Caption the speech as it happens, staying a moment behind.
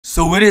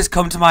So it has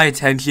come to my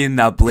attention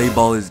that Blade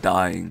Ball is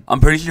dying.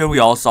 I'm pretty sure we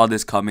all saw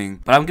this coming,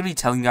 but I'm gonna be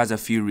telling you guys a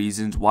few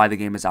reasons why the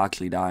game is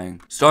actually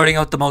dying. Starting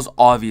out the most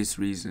obvious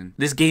reason.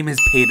 This game is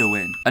pay to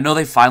win. I know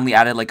they finally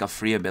added like a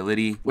free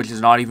ability, which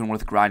is not even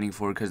worth grinding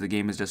for because the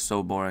game is just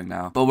so boring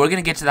now. But we're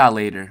gonna get to that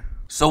later.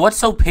 So what's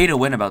so pay to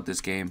win about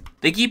this game?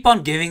 They keep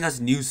on giving us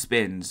new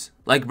spins.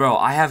 Like bro,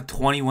 I have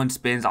 21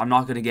 spins, I'm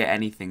not gonna get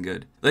anything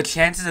good. The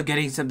chances of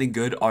getting something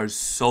good are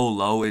so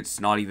low,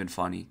 it's not even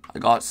funny. I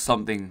got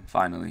something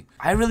finally.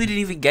 I really didn't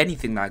even get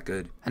anything that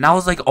good. And that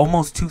was like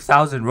almost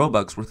 2,000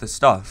 Robux worth of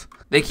stuff.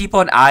 They keep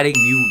on adding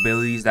new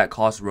abilities that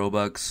cost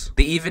Robux.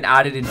 They even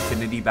added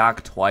Infinity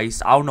back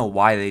twice. I don't know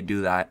why they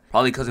do that.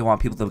 Probably because they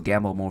want people to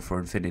gamble more for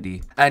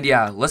Infinity. And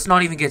yeah, let's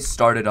not even get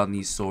started on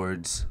these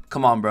swords.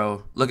 Come on,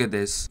 bro. Look at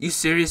this. You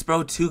serious,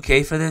 bro?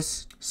 2K for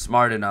this?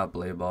 Smarten up,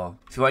 Blade Ball.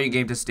 If you want your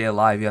game to stay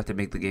alive, you have to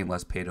make the game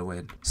less pay to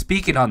win.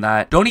 Speaking on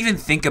that, don't even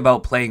think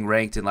about playing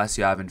ranked unless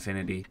you have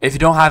Infinity. If you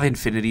don't have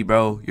Infinity,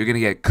 bro, you're gonna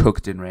get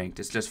cooked in ranked.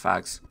 It's just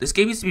facts. This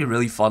game used to be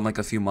really fun like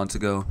a few months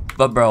ago.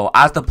 But bro,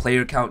 as the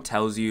player count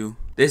tells you,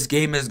 this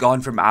game has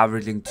gone from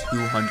averaging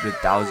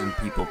 200,000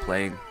 people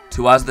playing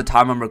to, as the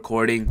time I'm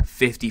recording,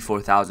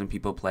 54,000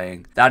 people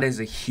playing. That is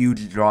a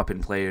huge drop in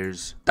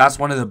players. That's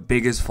one of the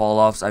biggest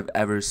fall-offs I've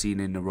ever seen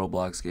in a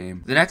Roblox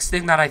game. The next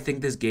thing that I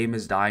think this game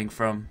is dying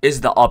from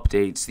is the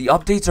updates. The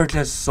updates are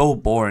just so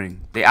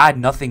boring. They add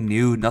nothing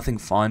new, nothing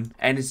fun,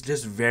 and it's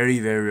just very,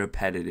 very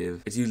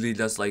repetitive. It's usually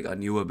just like a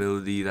new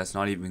ability that's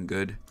not even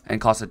good and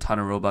costs a ton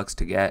of Robux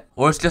to get.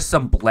 Or it's just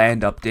some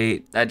bland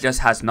update that just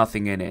has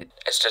nothing in it.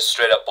 It's just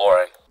straight up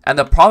boring. And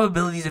the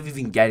probabilities of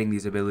even getting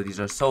these abilities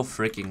are so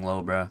freaking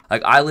low, bro.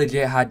 Like, I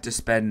legit had to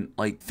spend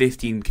like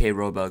 15k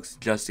Robux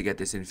just to get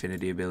this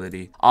Infinity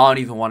ability. I don't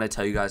even want to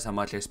tell you guys how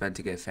much I spent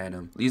to get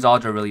Phantom. These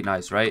odds are really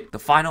nice, right? The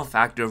final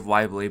factor of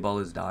why Blade Ball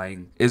is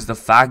dying is the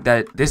fact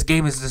that this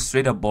game is just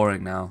straight up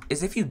boring now.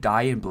 Is if you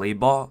die in Blade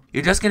Ball,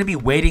 you're just gonna be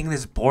waiting in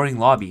this boring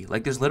lobby.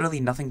 Like, there's literally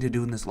nothing to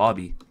do in this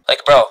lobby.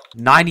 Like, bro,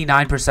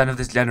 99% of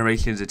this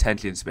generation's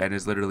attention span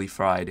is literally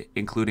fried,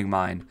 including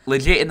mine.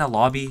 Legit in the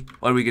lobby,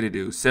 what are we gonna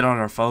do? Sit on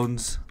our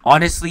phones?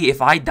 Honestly,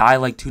 if I die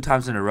like 2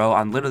 times in a row,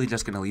 I'm literally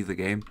just gonna leave the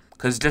game.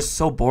 Cause it's just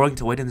so boring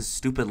to wait in this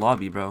stupid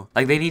lobby, bro.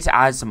 Like, they need to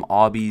add some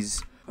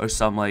obbies or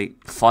some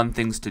like fun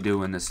things to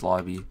do in this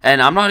lobby.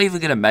 And I'm not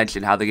even gonna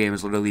mention how the game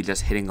is literally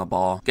just hitting a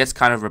ball. Gets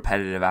kind of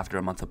repetitive after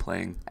a month of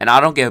playing. And I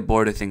don't get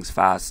bored of things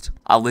fast.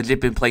 I've legit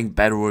been playing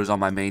Bed Wars on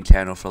my main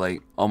channel for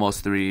like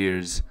almost 3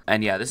 years.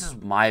 And yeah, this is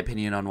my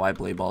opinion on why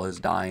Blade Ball is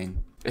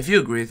dying. If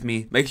you agree with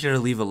me, make sure to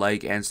leave a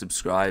like and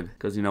subscribe,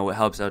 because you know it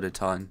helps out a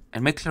ton.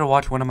 And make sure to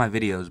watch one of my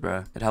videos,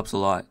 bro. It helps a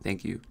lot.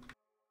 Thank you.